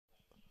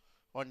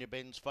on your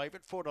Ben's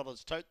favourite.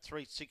 $4 tote,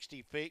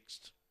 $3.60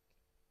 fixed.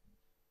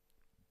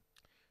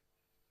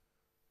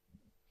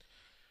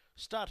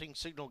 Starting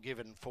signal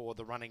given for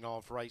the running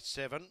of race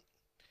 7.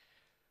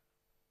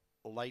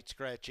 Late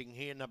scratching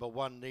here, number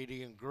 1,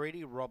 Needy and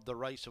Greedy, robbed the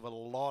race of a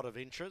lot of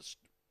interest.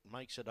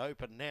 Makes it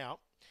open now.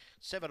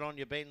 7 on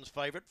your Ben's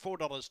favourite,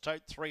 $4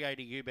 tote,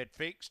 $3.80 you bet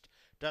fixed.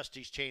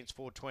 Dusty's Chance,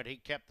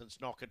 $4.20. Captain's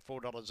Knock at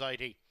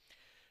 $4.80.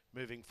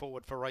 Moving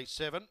forward for race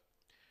 7.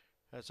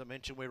 As I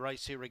mentioned, we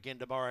race here again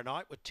tomorrow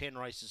night with 10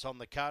 races on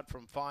the card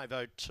from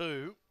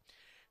 5:02.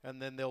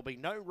 And then there'll be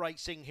no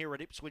racing here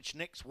at Ipswich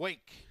next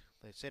week.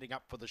 They're setting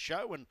up for the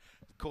show and,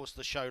 of course,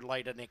 the show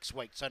later next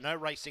week. So no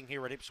racing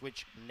here at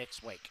Ipswich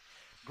next week.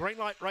 Green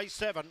light race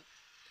 7.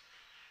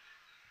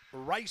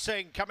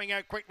 Racing coming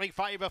out quickly,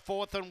 favour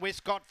 4th, and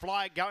Wiscott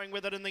Fly going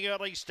with it in the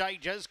early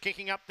stages.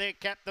 Kicking up their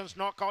Captain's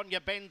Knock on your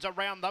Bends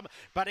around them,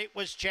 but it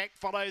was checked,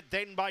 followed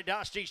then by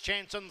Dusty's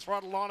Chance and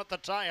Throttle on at the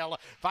tail.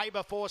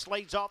 Favour Force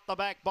leads off the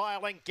back by a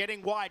length,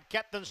 getting wide.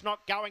 Captain's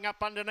Knock going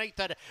up underneath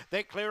it.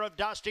 They're clear of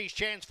Dusty's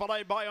Chance,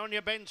 followed by On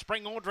Your Bend,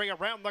 Spring Audrey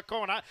around the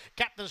corner.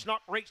 Captain's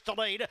Knock reached the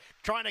lead,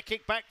 trying to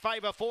kick back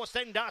Favour Force,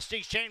 then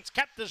Dusty's Chance.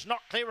 Captain's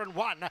Knock clear and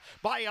 1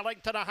 by a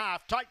length and a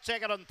half. Tight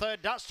second and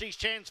third, Dusty's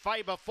Chance,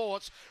 Favour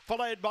Force,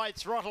 followed by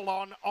Throttle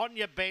on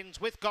Your Bends,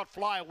 with Got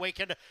Fly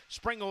weakened.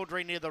 Spring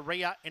Audrey near the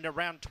rear in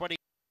around 20.